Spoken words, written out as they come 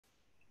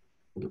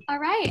All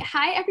right.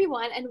 Hi,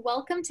 everyone, and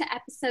welcome to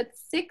episode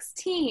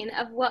 16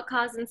 of What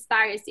Cause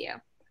Inspires You.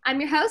 I'm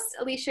your host,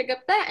 Alicia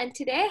Gupta, and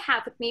today I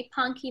have with me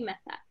Pankti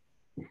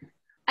Mehta.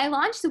 I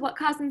launched the What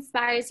Cause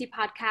Inspires You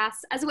podcast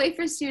as a way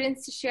for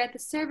students to share the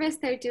service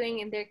they're doing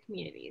in their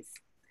communities.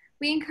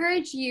 We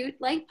encourage you,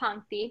 like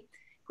Pankti,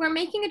 who are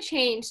making a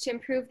change to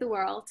improve the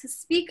world, to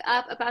speak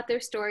up about their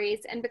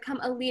stories and become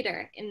a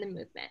leader in the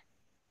movement.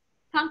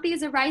 Pankti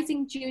is a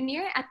rising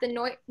junior at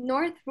the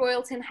North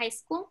Royalton High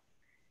School.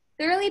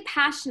 Thoroughly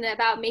passionate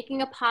about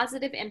making a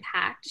positive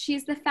impact, she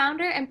is the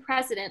founder and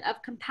president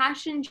of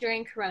Compassion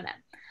During Corona,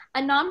 a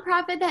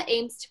nonprofit that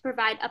aims to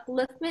provide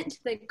upliftment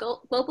to the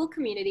global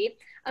community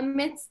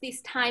amidst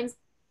these times.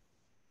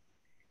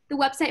 The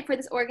website for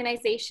this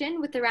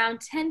organization, with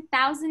around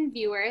 10,000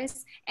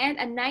 viewers and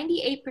a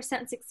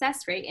 98%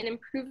 success rate in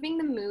improving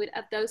the mood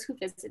of those who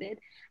visited,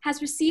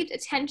 has received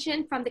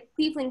attention from the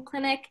Cleveland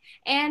Clinic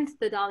and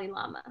the Dalai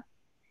Lama.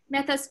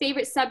 Mehta's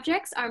favorite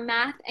subjects are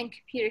math and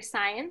computer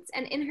science,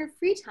 and in her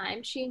free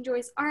time, she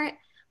enjoys art,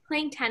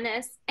 playing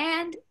tennis,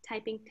 and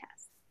typing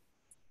tests.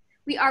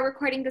 We are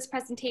recording this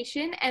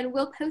presentation and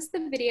we'll post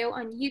the video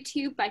on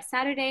YouTube by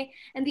Saturday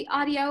and the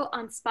audio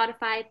on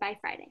Spotify by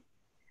Friday.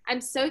 I'm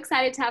so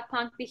excited to have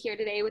Pankti here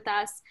today with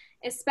us,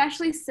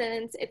 especially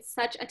since it's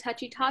such a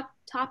touchy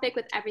topic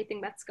with everything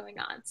that's going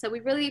on. So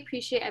we really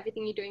appreciate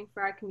everything you're doing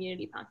for our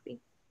community, Pankti.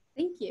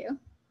 Thank you.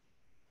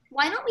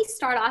 Why don't we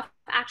start off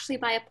actually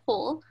by a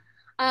poll?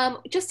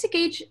 Just to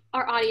gauge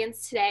our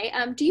audience today,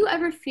 do you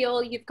ever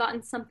feel you've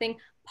gotten something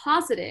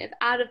positive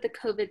out of the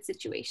COVID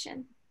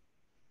situation?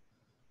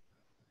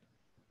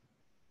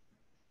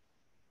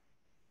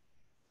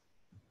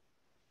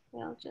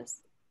 Well,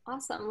 just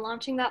awesome.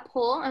 Launching that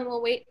poll, and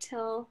we'll wait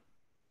till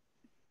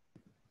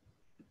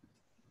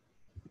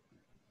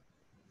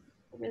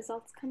the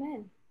results come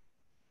in.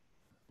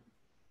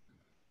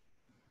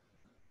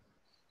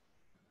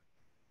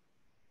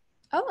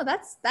 Oh,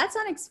 that's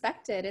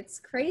unexpected. It's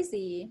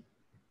crazy.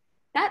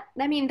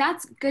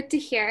 That's good to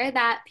hear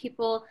that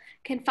people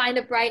can find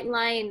a bright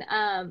line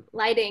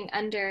lighting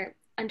under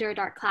a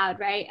dark cloud,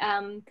 right?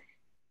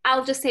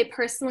 I'll just say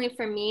personally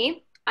for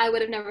me, I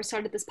would have never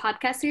started this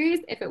podcast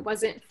series if it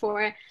wasn't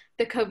for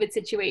the COVID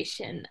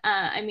situation.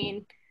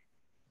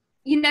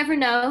 You never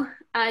know.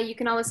 You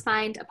can always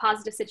find a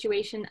positive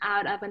situation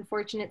out of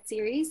unfortunate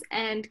series,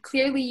 and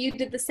clearly you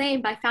did the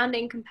same by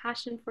founding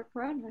Compassion for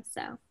Corona.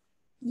 So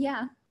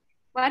yeah.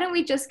 Why don't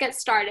we just get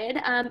started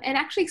and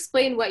actually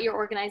explain what your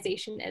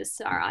organization is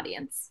to our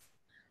audience?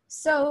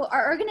 So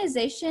our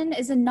organization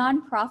is a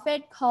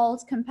nonprofit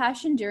called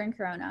Compassion During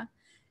Corona,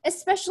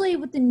 especially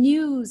with the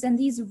news and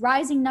these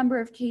rising number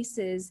of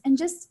cases and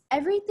just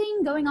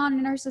everything going on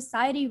in our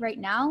society right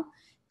now.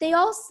 They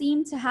all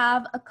seem to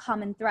have a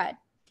common thread.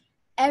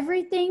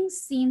 Everything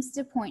seems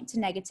to point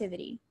to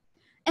negativity.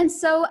 And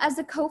so as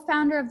a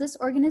co-founder of this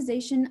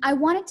organization, I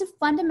wanted to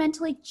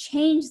fundamentally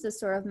change this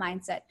sort of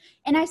mindset.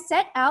 And I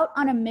set out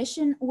on a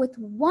mission with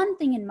one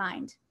thing in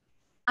mind.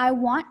 I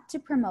want to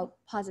promote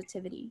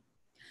positivity.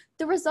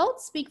 The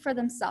results speak for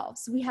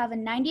themselves. We have a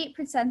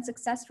 98%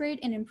 success rate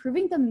in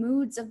improving the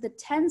moods of the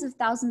tens of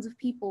thousands of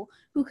people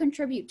who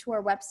contribute to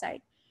our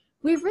website.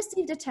 We've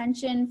received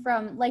attention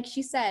from, like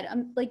she said,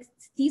 like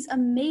these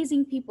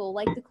amazing people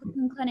like the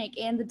Cleveland Clinic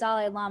and the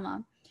Dalai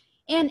Lama.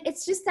 And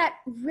it's just that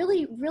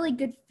really, really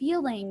good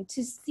feeling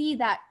to see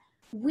that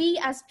we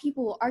as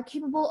people are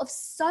capable of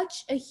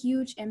such a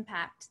huge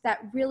impact that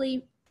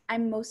really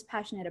I'm most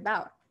passionate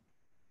about.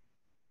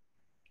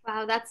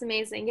 Wow, that's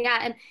amazing.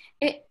 Yeah,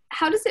 and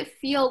how does it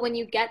feel when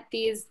you get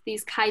these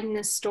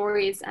kindness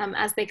stories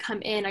as they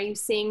come in? Are you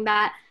seeing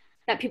that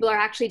people are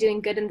actually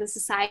doing good in the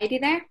society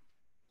there?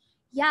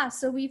 Yeah,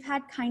 so we've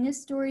had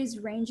kindness stories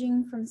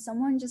ranging from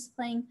someone just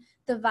playing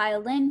the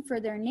violin for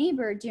their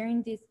neighbor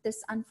during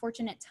this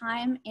unfortunate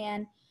time,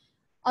 and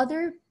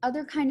other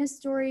kindness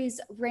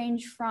stories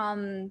range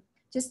from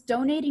just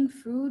donating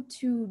food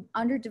to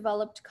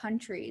underdeveloped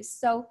countries.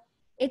 So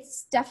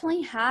it's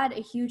definitely had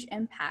a huge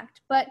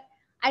impact. But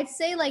I'd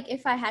say, like,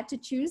 if I had to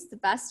choose the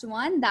best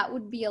one, that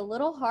would be a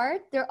little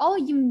hard. They're all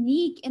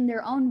unique in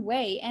their own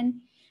way, and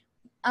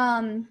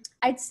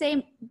I'd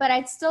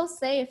still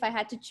say if I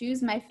had to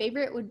choose, my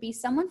favorite would be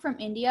someone from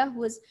India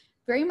who was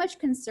very much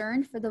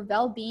concerned for the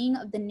well-being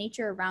of the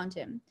nature around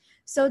him.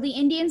 So the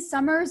Indian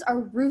summers are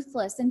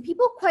ruthless, and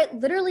people quite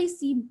literally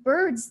see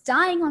birds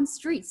dying on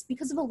streets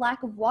because of a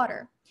lack of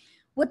water.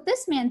 What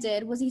this man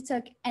did was he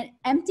took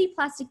empty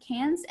plastic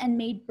cans and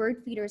made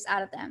bird feeders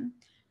out of them.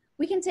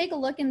 We can take a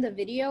look in the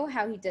video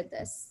how he did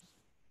this.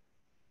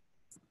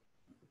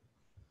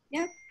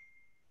 Yep.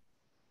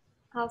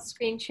 I'll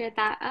screen share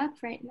that up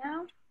right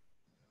now.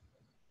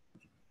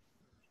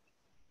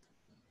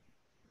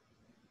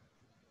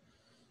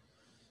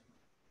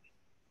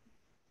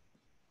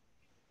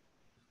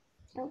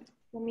 Oh,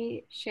 let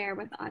me share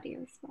with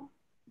audio as well.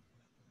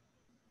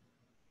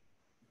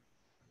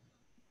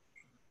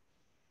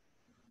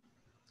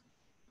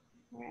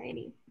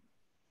 Alrighty.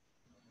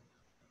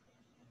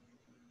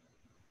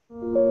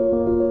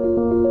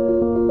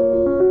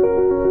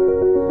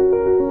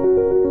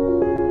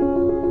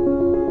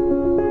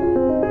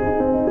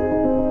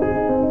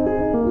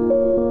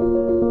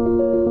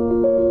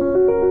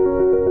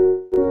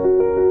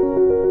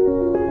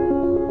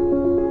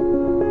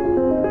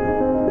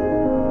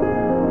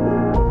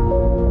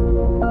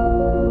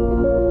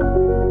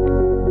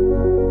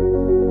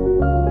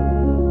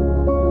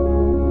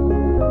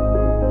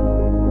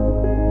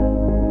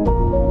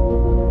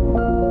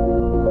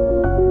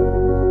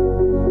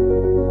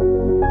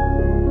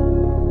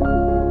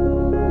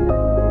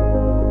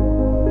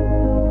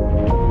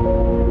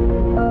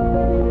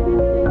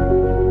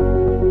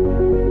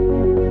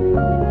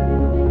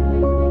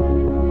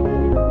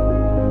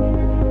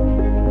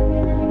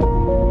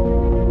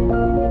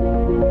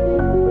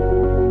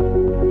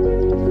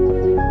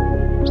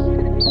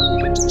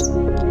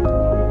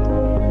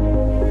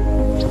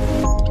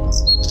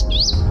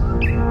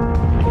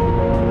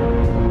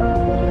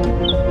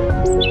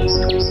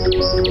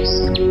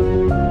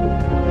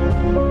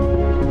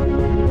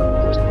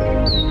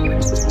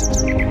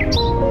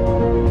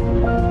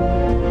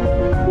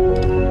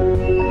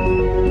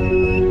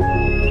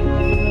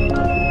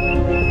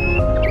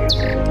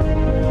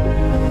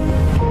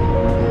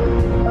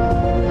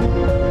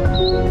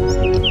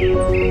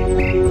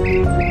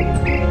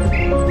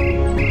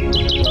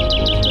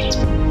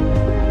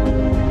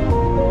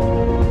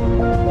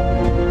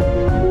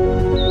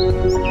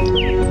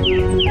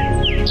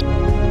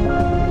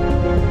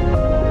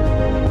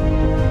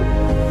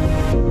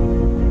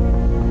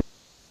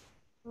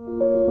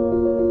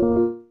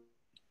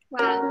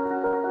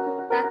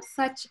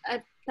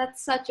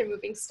 that's such a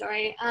moving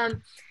story.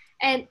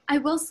 And I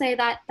will say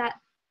that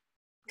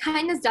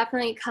kindness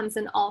definitely comes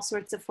in all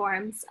sorts of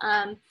forms.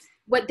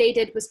 What they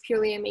did was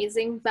purely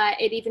amazing, but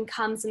it even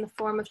comes in the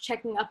form of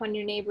checking up on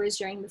your neighbors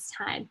during this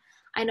time.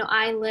 I know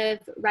I live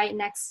right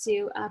next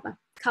to an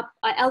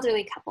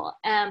elderly couple,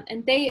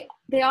 and they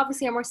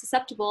obviously are more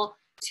susceptible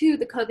to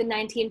the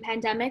COVID-19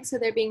 pandemic, so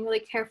they're being really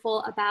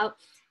careful about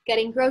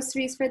getting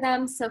groceries for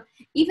them. So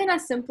even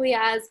as simply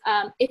as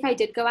if I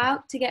did go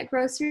out to get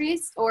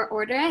groceries or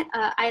order it,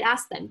 I'd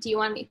ask them, do you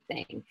want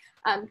anything?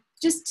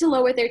 Just to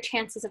lower their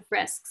chances of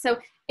risk. So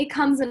it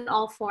comes in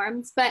all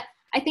forms. But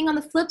I think on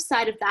the flip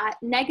side of that,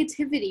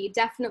 negativity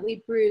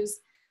definitely brews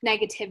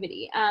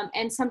negativity.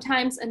 And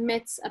sometimes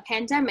amidst a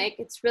pandemic,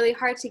 it's really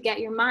hard to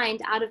get your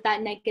mind out of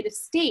that negative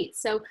state.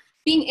 So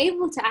being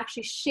able to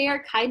actually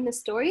share kindness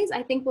stories,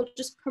 I think will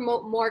just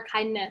promote more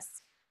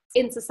kindness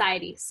in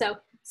society. So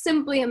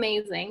simply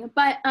amazing.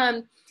 But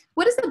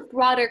what is the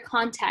broader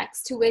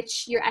context to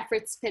which your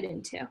efforts fit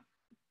into?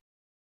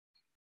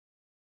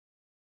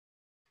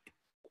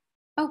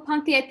 Oh,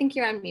 Pankti, I think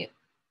you're on mute.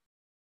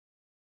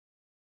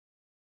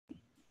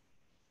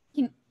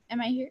 Am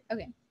I here?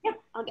 Okay.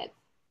 Yep, all good.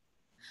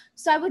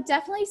 So I would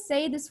definitely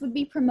say this would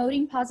be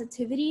promoting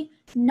positivity,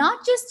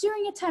 not just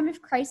during a time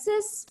of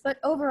crisis, but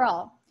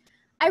overall.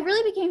 I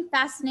really became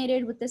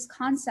fascinated with this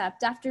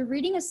concept after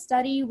reading a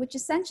study which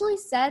essentially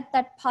said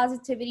that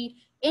positivity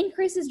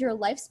increases your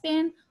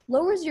lifespan,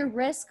 lowers your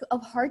risk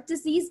of heart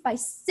disease by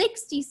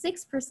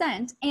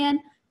 66%, and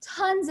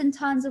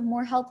tons of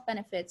more health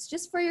benefits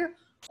just for your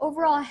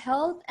overall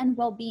health and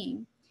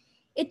well-being.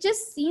 It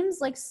just seems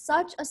like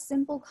such a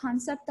simple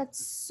concept that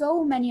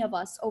so many of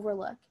us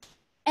overlook.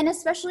 And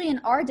especially in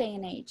our day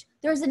and age,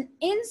 there's an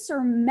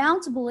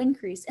insurmountable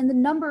increase in the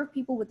number of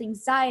people with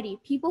anxiety,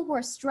 people who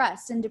are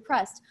stressed and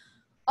depressed.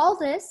 All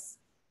this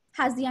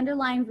has the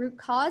underlying root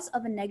cause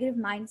of a negative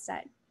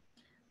mindset.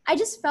 I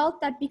just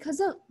felt that because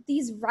of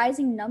these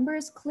rising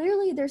numbers,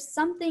 clearly there's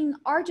something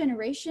our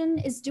generation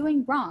is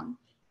doing wrong.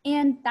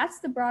 And that's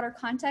the broader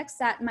context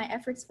that my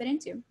efforts fit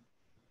into.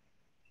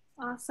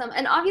 Awesome.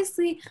 And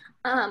obviously,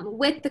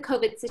 with the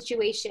COVID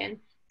situation,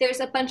 there's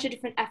a bunch of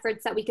different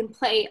efforts that we can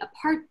play a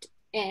part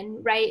in,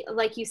 right?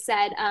 Like you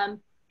said,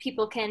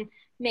 people can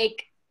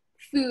make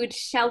food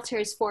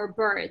shelters for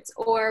birds,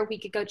 or we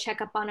could go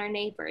check up on our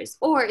neighbors,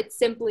 or it's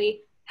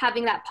simply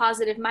having that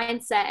positive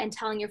mindset and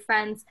telling your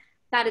friends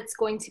that it's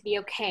going to be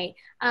okay.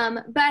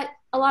 But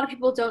a lot of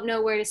people don't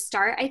know where to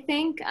start, I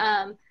think.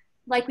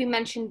 Like we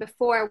mentioned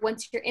before,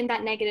 once you're in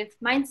that negative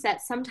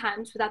mindset,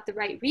 sometimes without the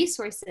right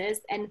resources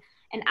and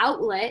an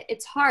outlet,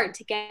 it's hard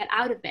to get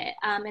out of it.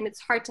 And it's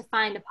hard to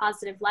find a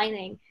positive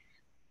lining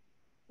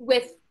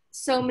with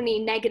so many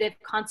negative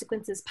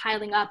consequences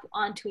piling up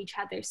onto each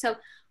other. So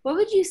what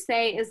would you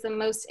say is the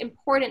most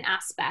important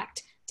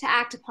aspect to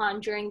act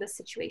upon during this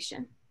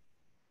situation?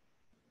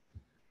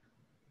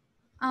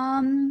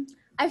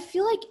 I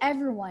feel like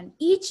everyone,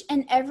 each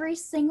and every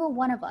single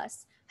one of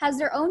us, has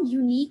their own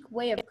unique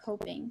way of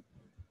coping.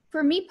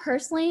 For me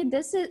personally,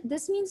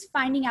 this means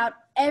finding out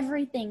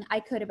everything I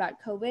could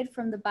about COVID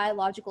from the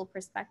biological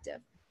perspective.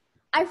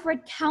 I've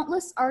read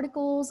countless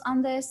articles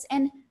on this,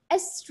 and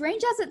as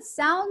strange as it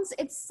sounds,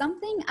 it's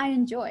something I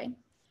enjoy.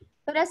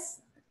 But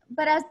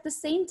at the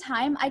same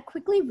time, I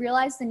quickly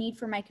realized the need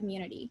for my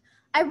community.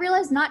 I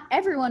realized not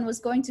everyone was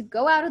going to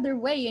go out of their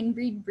way and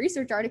read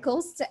research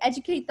articles to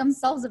educate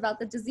themselves about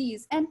the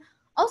disease. And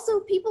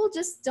also, people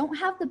just don't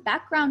have the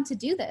background to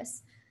do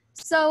this.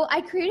 So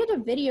I created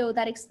a video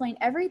that explained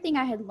everything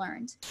I had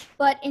learned,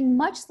 but in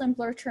much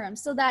simpler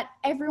terms so that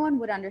everyone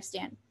would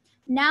understand.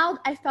 Now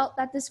I felt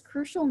that this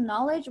crucial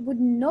knowledge would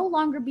no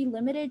longer be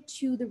limited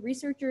to the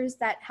researchers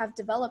that have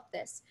developed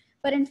this,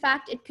 but in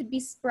fact, it could be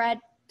spread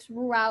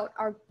throughout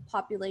our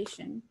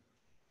population.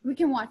 We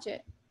can watch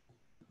it.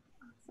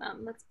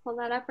 Awesome. Let's pull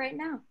that up right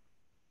now.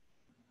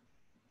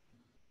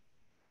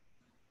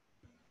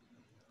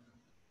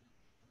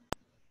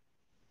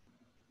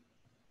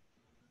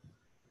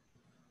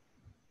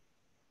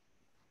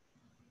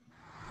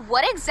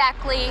 What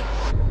exactly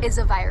is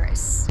a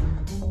virus?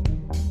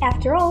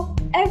 After all,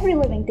 every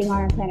living thing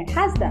on our planet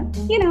has them.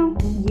 You know,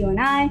 you and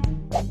I,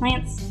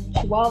 plants,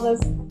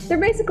 chihuahuas, they're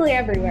basically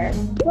everywhere.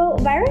 Well,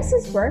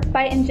 viruses work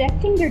by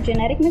injecting their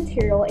genetic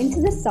material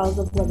into the cells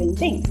of living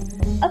things,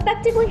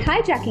 effectively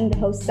hijacking the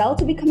host cell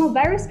to become a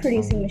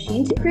virus-producing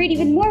machine to create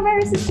even more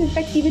viruses to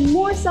infect even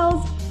more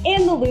cells,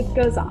 and the loop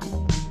goes on.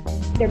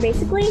 They're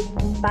basically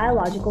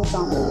biological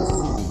zombies.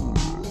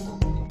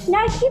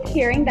 Now I keep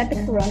hearing that the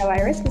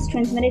coronavirus was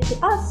transmitted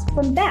to us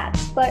from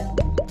bats, but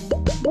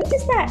what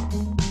does that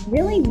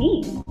really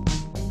mean?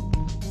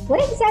 What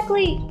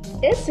exactly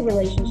is the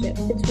relationship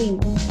between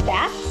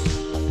bats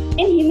and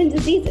human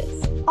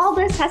diseases? All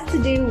this has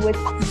to do with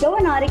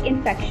zoonotic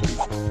infections,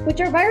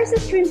 which are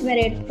viruses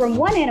transmitted from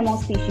one animal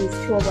species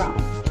to a wrong.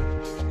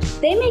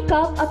 They make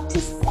up to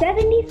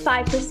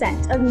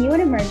 75% of new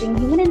and emerging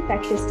human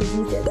infectious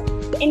diseases,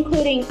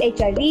 including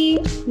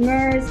HIV,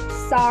 MERS,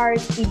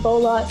 SARS,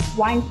 Ebola,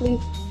 swine flu,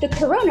 the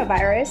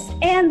coronavirus,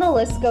 and the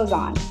list goes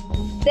on.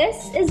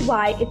 This is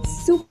why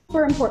it's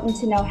super important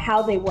to know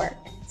how they work.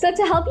 So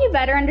to help you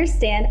better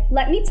understand,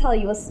 let me tell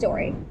you a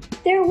story.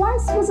 There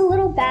once was a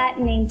little bat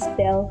named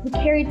Bill who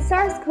carried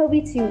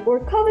SARS-CoV-2, or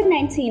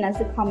COVID-19 as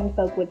the common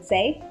folk would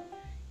say.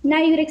 Now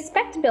you'd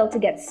expect Bill to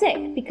get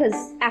sick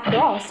because, after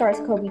all,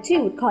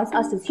 SARS-CoV-2 would cause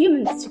us as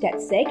humans to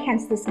get sick,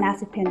 hence this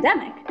massive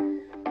pandemic.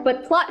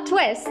 But plot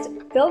twist,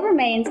 Bill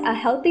remains a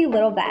healthy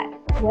little bat.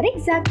 What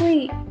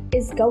exactly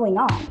is going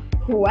on?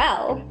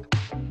 Well,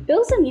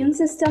 Bill's immune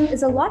system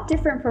is a lot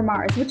different from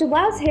ours, which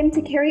allows him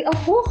to carry a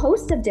whole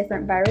host of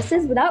different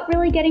viruses without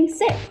really getting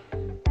sick,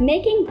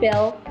 making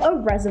Bill a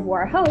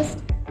reservoir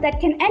host that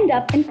can end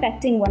up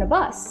infecting one of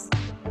us.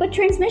 But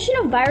transmission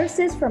of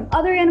viruses from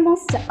other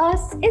animals to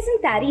us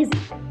isn't that easy,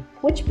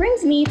 which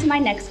brings me to my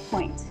next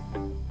point.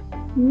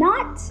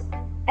 Not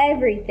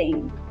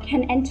everything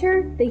can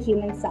enter the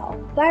human cell.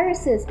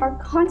 Viruses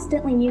are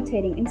constantly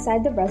mutating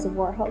inside the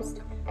reservoir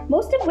host,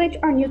 most of which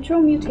are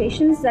neutral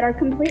mutations that are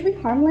completely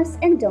harmless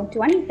and don't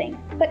do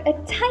anything. But a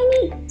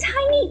tiny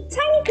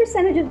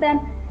percentage of them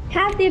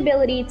have the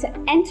ability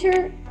to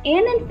enter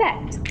and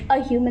infect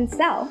a human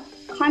cell.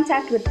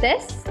 Contact with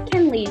this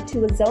can lead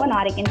to a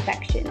zoonotic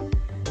infection.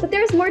 But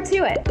there's more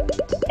to it.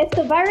 If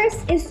the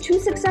virus is too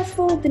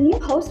successful, the new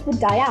host would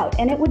die out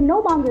and it would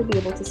no longer be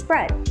able to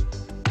spread.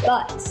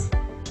 But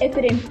if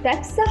it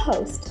infects the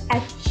host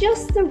at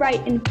just the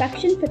right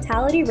infection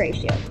fatality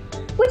ratio,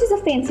 which is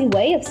a fancy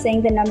way of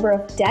saying the number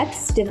of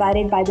deaths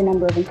divided by the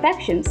number of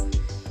infections,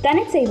 then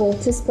it's able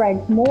to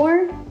spread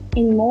more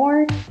and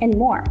more and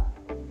more.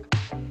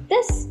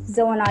 This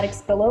zoonotic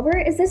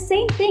spillover is the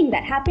same thing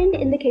that happened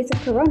in the case of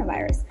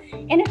coronavirus,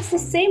 and it's the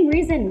same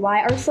reason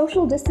why our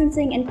social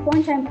distancing and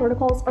quarantine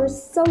protocols are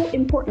so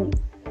important.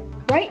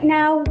 Right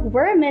now,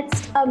 we're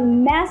amidst a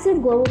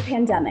massive global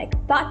pandemic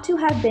thought to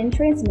have been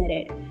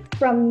transmitted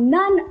from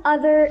none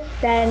other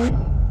than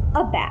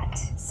a bat.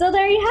 So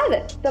there you have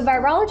it, the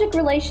virologic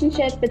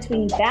relationship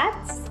between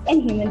bats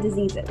and human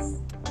diseases.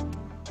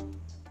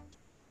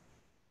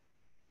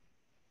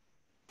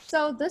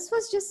 So this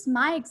was just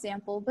my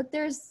example, but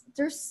there's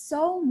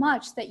so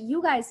much that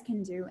you guys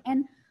can do,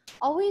 and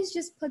always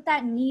just put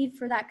that need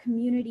for that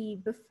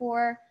community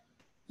before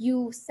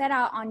you set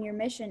out on your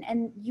mission,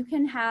 and you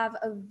can have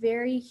a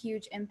very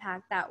huge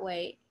impact that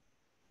way.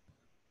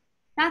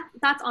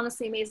 That's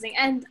honestly amazing.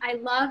 And I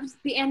loved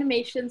the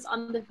animations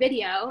on the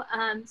video.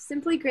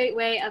 Simply great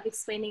way of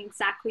explaining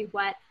exactly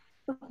what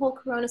the whole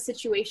corona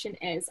situation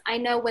is. I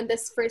know when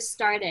this first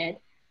started,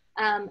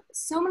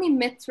 so many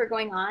myths were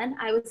going on.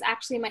 I was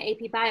actually in my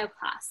AP Bio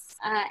class,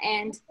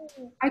 and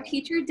our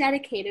teacher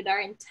dedicated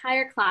our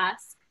entire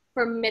class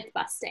for myth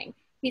busting.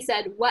 He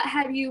said, what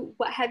have you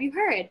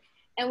heard?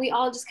 And we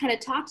all just kind of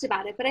talked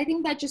about it. But I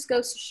think that just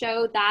goes to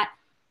show that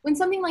when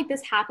something like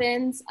this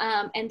happens,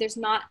 and there's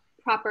not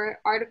proper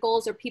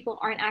articles or people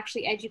aren't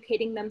actually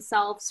educating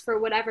themselves for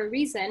whatever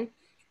reason,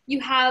 you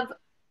have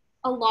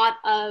a lot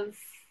of,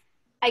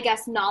 I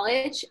guess,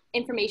 knowledge,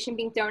 information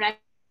being thrown at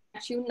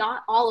you,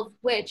 not all of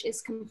which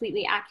is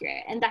completely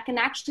accurate. And that can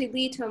actually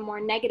lead to a more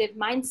negative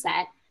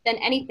mindset than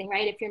anything,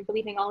 right? If you're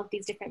believing all of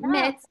these different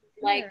myths,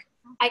 like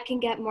I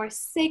can get more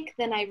sick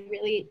than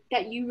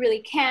you really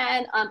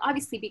can.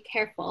 Obviously be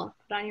careful,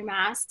 put on your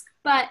mask.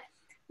 But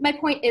my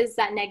point is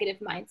that negative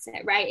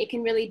mindset, right? It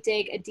can really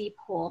dig a deep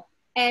hole.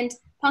 And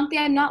Pankti,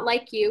 I'm not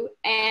like you,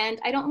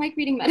 and I don't like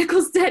reading medical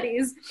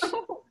studies.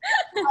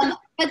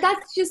 But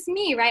that's just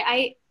me,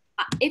 right?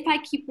 If I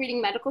keep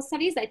reading medical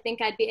studies, I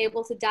think I'd be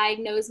able to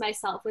diagnose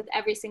myself with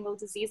every single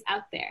disease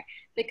out there,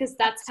 because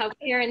that's how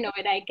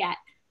paranoid I get.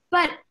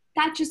 But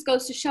that just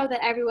goes to show that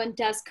everyone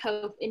does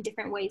cope in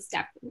different ways,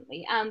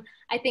 definitely.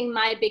 I think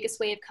my biggest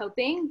way of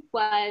coping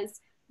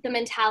was the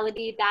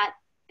mentality that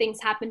things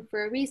happen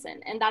for a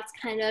reason. And that's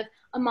kind of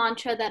a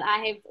mantra that I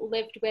have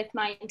lived with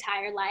my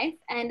entire life,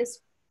 and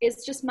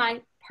is just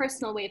my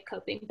personal way of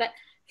coping. But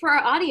for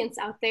our audience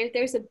out there,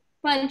 there's a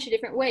bunch of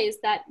different ways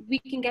that we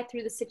can get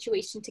through the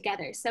situation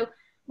together. So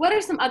what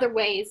are some other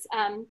ways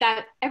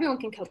that everyone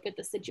can cope with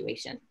the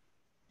situation?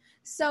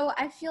 So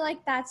I feel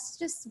like that's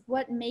just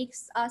what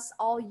makes us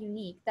all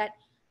unique. That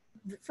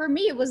for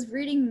me, it was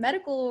reading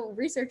medical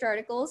research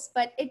articles,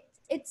 but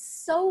it's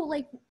so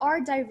like our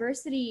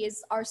diversity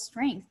is our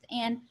strength,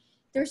 and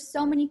there's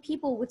so many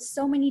people with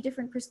so many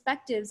different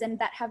perspectives and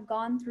that have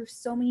gone through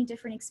so many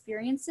different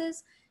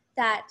experiences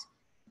that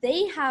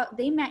they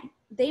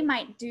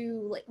might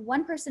do, like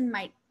one person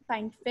might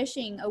find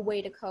fishing a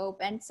way to cope,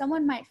 and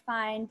someone might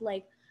find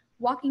like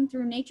walking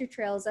through nature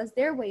trails as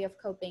their way of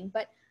coping.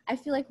 But I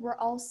feel like we're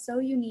all so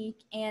unique,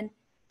 and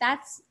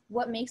that's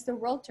what makes the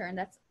world turn.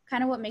 That's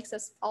kind of what makes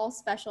us all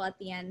special at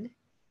the end.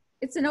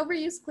 It's an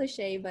overused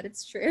cliche, but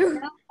it's true.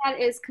 No, that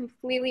is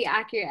completely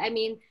accurate. I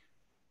mean,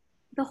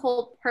 the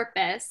whole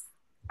purpose,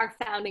 our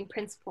founding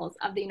principles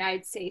of the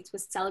United States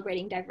was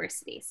celebrating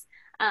diversities,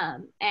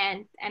 and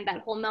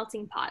that whole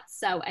melting pot.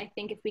 So I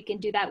think if we can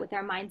do that with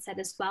our mindset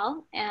as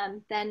well,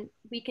 then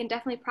we can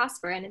definitely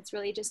prosper. And it's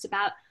really just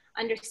about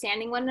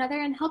understanding one another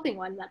and helping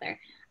one another.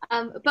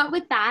 But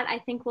with that, I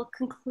think we'll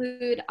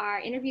conclude our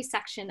interview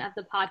section of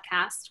the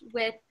podcast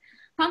with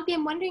Pankti,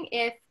 I'm wondering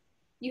if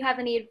you have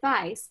any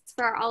advice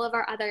for all of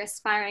our other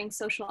aspiring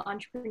social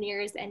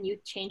entrepreneurs and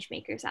youth change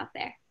makers out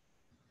there.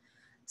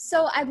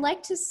 So I'd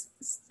like to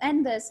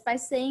end this by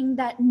saying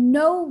that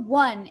no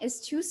one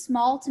is too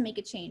small to make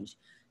a change.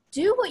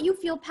 Do what you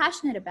feel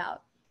passionate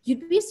about.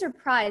 You'd be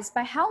surprised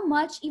by how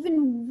much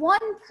even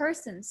one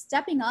person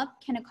stepping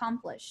up can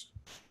accomplish.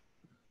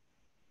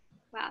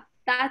 Wow,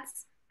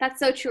 that's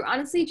so true.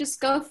 Honestly, just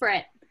go for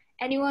it.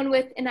 Anyone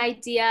with an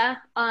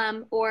idea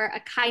or a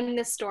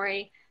kindness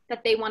story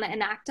that they want to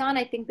enact on,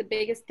 I think the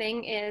biggest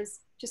thing is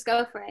just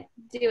go for it,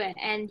 do it,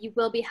 and you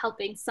will be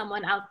helping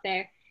someone out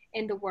there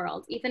in the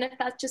world. Even if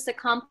that's just a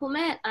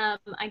compliment,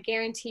 I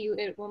guarantee you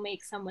it will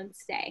make someone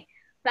stay.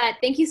 But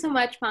thank you so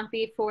much,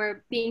 Pankti,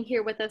 for being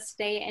here with us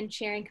today and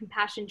sharing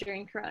compassion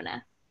during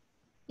Corona.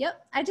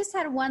 Yep, I just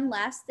had one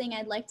last thing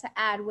I'd like to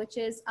add, which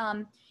is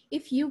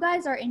if you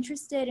guys are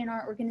interested in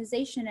our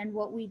organization and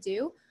what we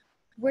do,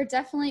 we're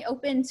definitely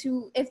open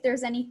to if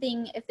there's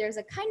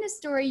a kindness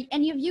story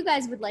any of you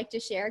guys would like to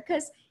share,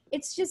 because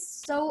it's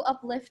just so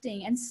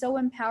uplifting and so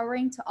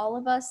empowering to all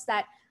of us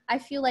that I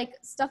feel like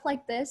stuff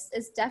like this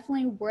is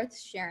definitely worth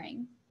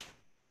sharing.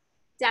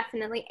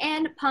 Definitely.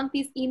 And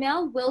Pankti's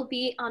email will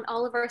be on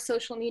all of our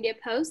social media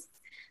posts.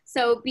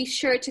 So be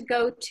sure to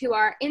go to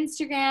our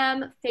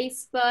Instagram,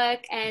 Facebook,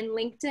 and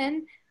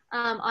LinkedIn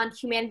on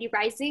Humanity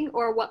Rising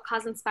or What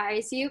Cause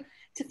Inspires You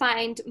to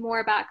find more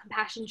about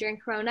compassion during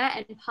Corona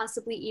and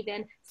possibly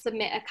even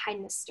submit a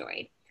kindness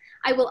story.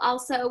 I will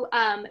also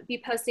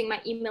be posting my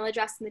email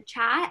address in the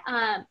chat.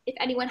 If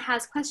anyone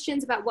has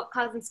questions about What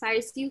Cause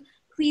Inspires You,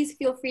 please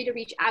feel free to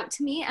reach out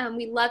to me.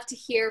 We love to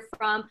hear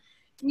from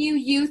new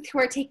youth who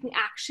are taking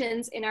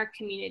actions in our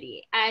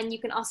community. And you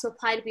can also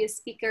apply to be a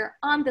speaker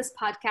on this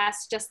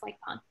podcast, just like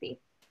Pankti.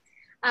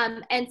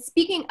 And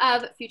speaking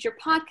of future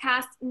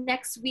podcasts,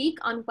 next week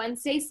on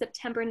Wednesday,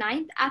 September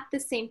 9th at the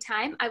same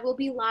time, I will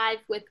be live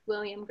with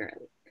William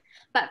Gurley.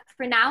 But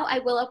for now, I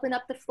will open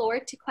up the floor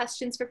to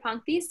questions for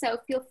Pankti, so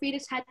feel free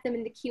to type them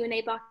in the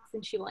Q&A box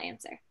and she will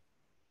answer.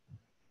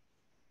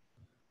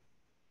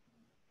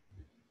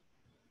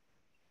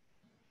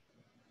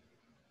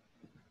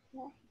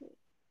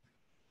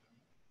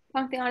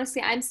 Pankti,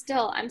 honestly, I'm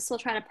still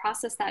trying to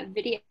process that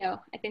video.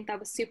 I think that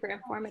was super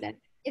informative.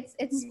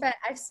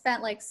 I've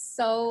spent like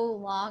so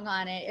long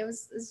on it.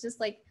 It's just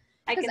like,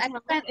 because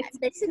I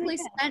basically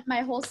spent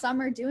my whole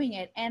summer doing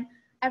it. And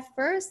at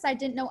first I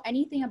didn't know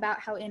anything about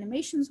how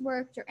animations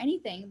worked or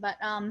anything, but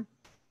I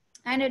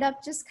ended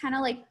up just kind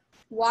of like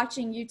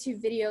watching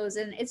YouTube videos,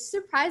 and it's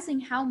surprising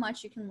how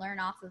much you can learn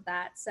off of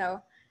that.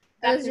 So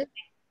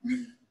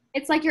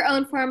it's like your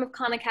own form of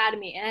Khan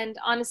Academy. And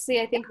honestly,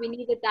 I think we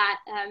needed that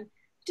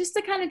just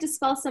to kind of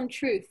dispel some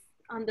truth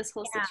on this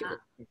whole situation.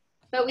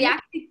 But we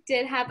actually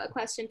did have a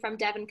question from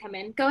Devin come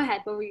in. Go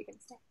ahead. What were you going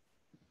to say?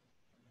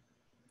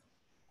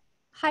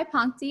 Hi,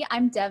 Pankti.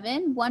 I'm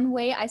Devin. One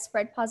way I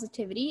spread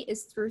positivity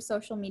is through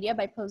social media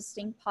by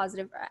posting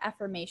positive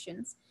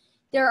affirmations.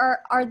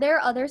 Are there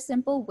other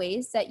simple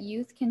ways that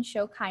youth can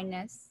show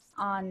kindness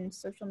on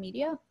social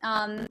media?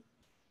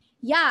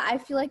 Yeah, I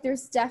feel like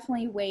there's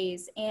definitely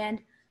ways,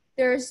 and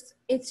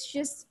it's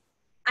just,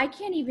 I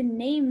can't even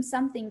name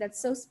something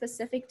that's so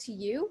specific to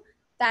you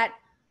that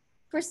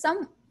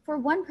for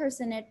one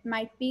person, it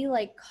might be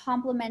like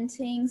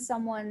complimenting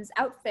someone's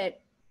outfit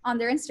on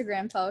their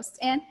Instagram post.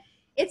 And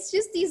it's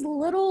just these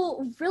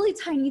little, really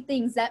tiny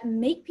things that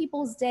make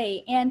people's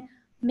day and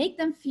make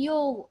them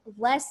feel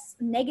less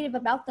negative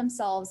about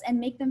themselves and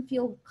make them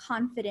feel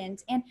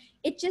confident. And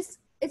it's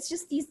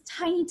just these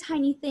tiny,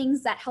 tiny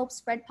things that help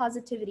spread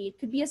positivity. It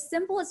could be as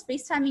simple as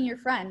FaceTiming your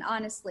friend,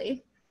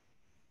 honestly.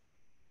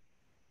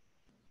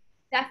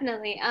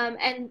 Definitely.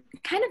 And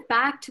kind of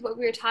back to what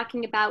we were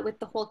talking about with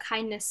the whole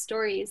kindness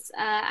stories,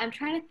 I'm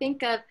trying to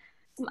think of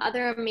some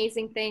other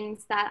amazing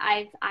things that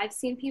I've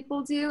seen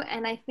people do.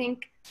 And I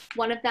think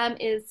one of them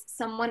is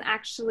someone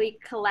actually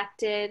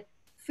collected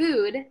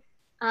food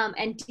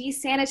and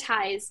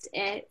desanitized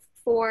it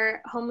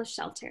for homeless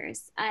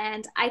shelters.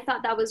 And I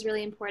thought that was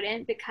really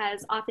important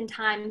because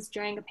oftentimes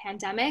during a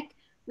pandemic,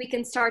 we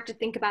can start to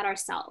think about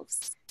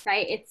ourselves,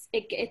 right?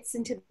 It gets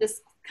into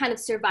this kind of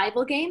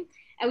survival game.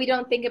 And we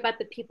don't think about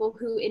the people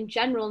who in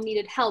general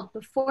needed help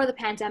before the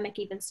pandemic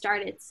even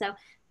started. So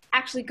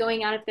actually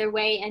going out of their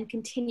way and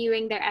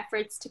continuing their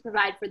efforts to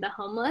provide for the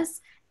homeless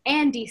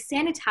and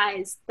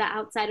desanitize the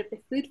outside of the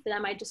food for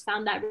them, I just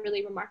found that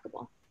really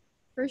remarkable.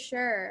 For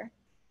sure.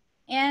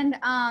 And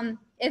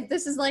if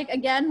this is like,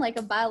 again, like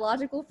a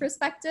biological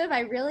perspective,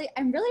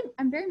 I'm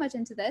very much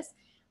into this.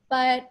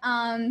 But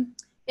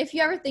if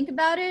you ever think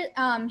about it,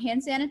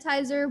 hand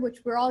sanitizer, which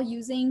we're all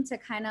using to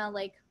kind of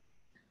like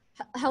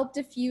help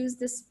diffuse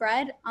the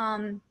spread,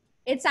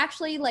 it's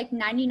actually like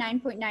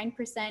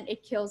 99.9%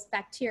 it kills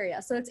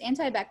bacteria. So it's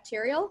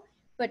antibacterial,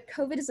 but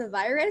COVID is a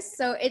virus.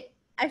 So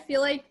I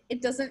feel like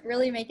it doesn't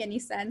really make any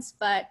sense,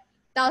 but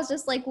that was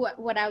just like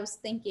what I was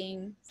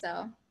thinking.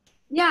 So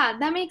yeah,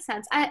 that makes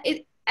sense. I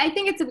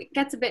think it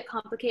gets a bit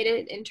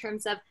complicated in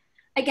terms of,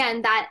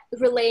 again, that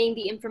relaying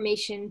the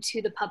information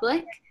to the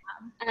public.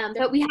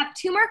 But we have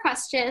two more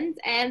questions,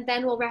 and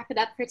then we'll wrap it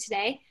up for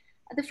today.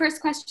 The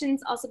first question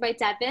is also by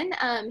Devin.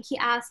 He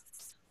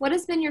asks, what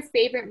has been your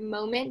favorite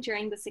moment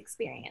during this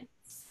experience?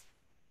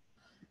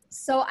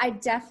 So I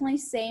definitely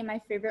say my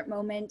favorite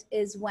moment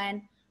is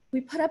when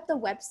we put up the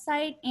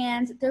website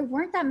and there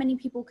weren't that many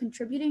people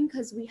contributing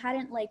because we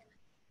hadn't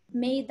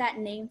made that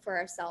name for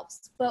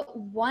ourselves. But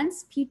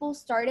once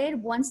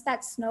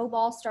that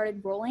snowball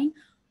started rolling,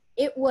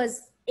 it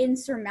was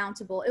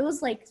insurmountable. It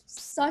was like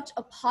such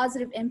a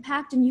positive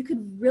impact, and you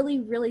could really,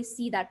 really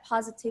see that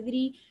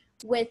positivity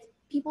with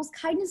people's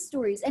kindness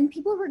stories, and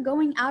people were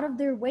going out of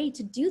their way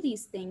to do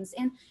these things,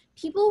 and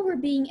people were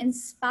being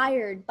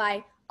inspired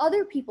by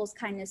other people's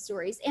kindness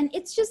stories. And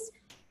it's just,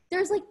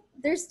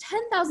 there's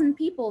 10,000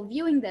 people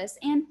viewing this,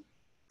 and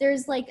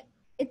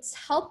it's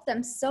helped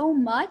them so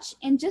much.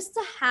 And just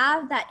to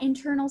have that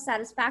internal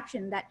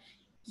satisfaction that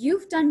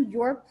you've done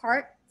your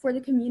part for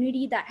the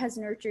community that has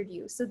nurtured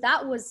you. So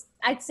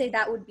I'd say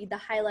that would be the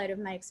highlight of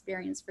my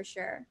experience for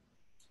sure.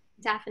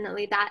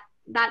 Definitely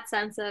that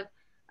sense of,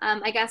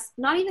 I guess,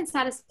 not even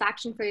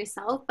satisfaction for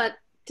yourself, but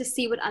to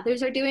see what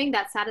others are doing,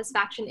 that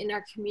satisfaction in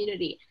our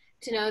community,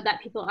 to know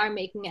that people are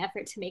making an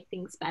effort to make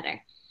things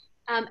better.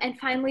 And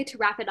finally, to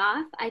wrap it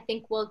off, I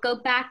think we'll go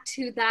back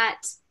to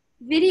that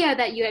video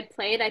that you had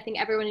played. I think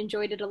everyone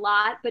enjoyed it a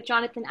lot, but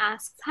Jonathan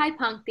asks, hi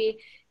Pankti,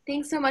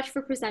 thanks so much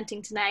for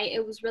presenting tonight.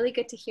 It was really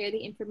good to hear the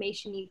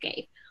information you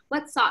gave.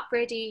 What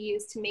software do you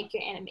use to make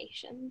your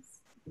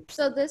animations?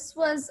 So this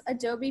was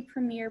Adobe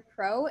Premiere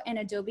Pro and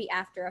Adobe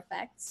After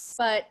Effects,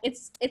 but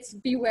it's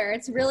beware.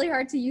 It's really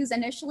hard to use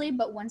initially,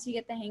 but once you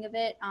get the hang of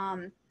it,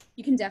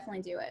 you can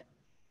definitely do it.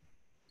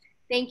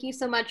 Thank you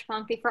so much,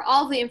 Pankti, for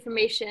all the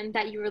information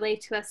that you relayed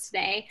to us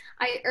today.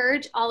 I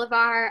urge all of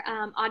our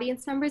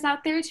audience members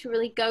out there to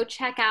really go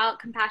check out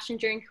Compassion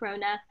During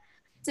Corona,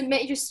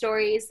 submit your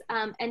stories,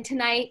 and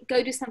tonight,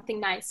 go do something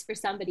nice for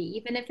somebody,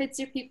 even if it's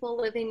your people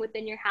living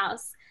within your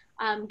house.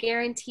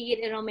 Guaranteed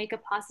it'll make a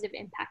positive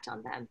impact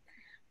on them.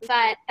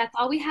 But that's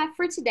all we have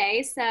for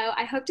today, so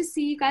I hope to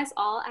see you guys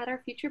all at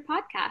our future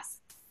podcasts.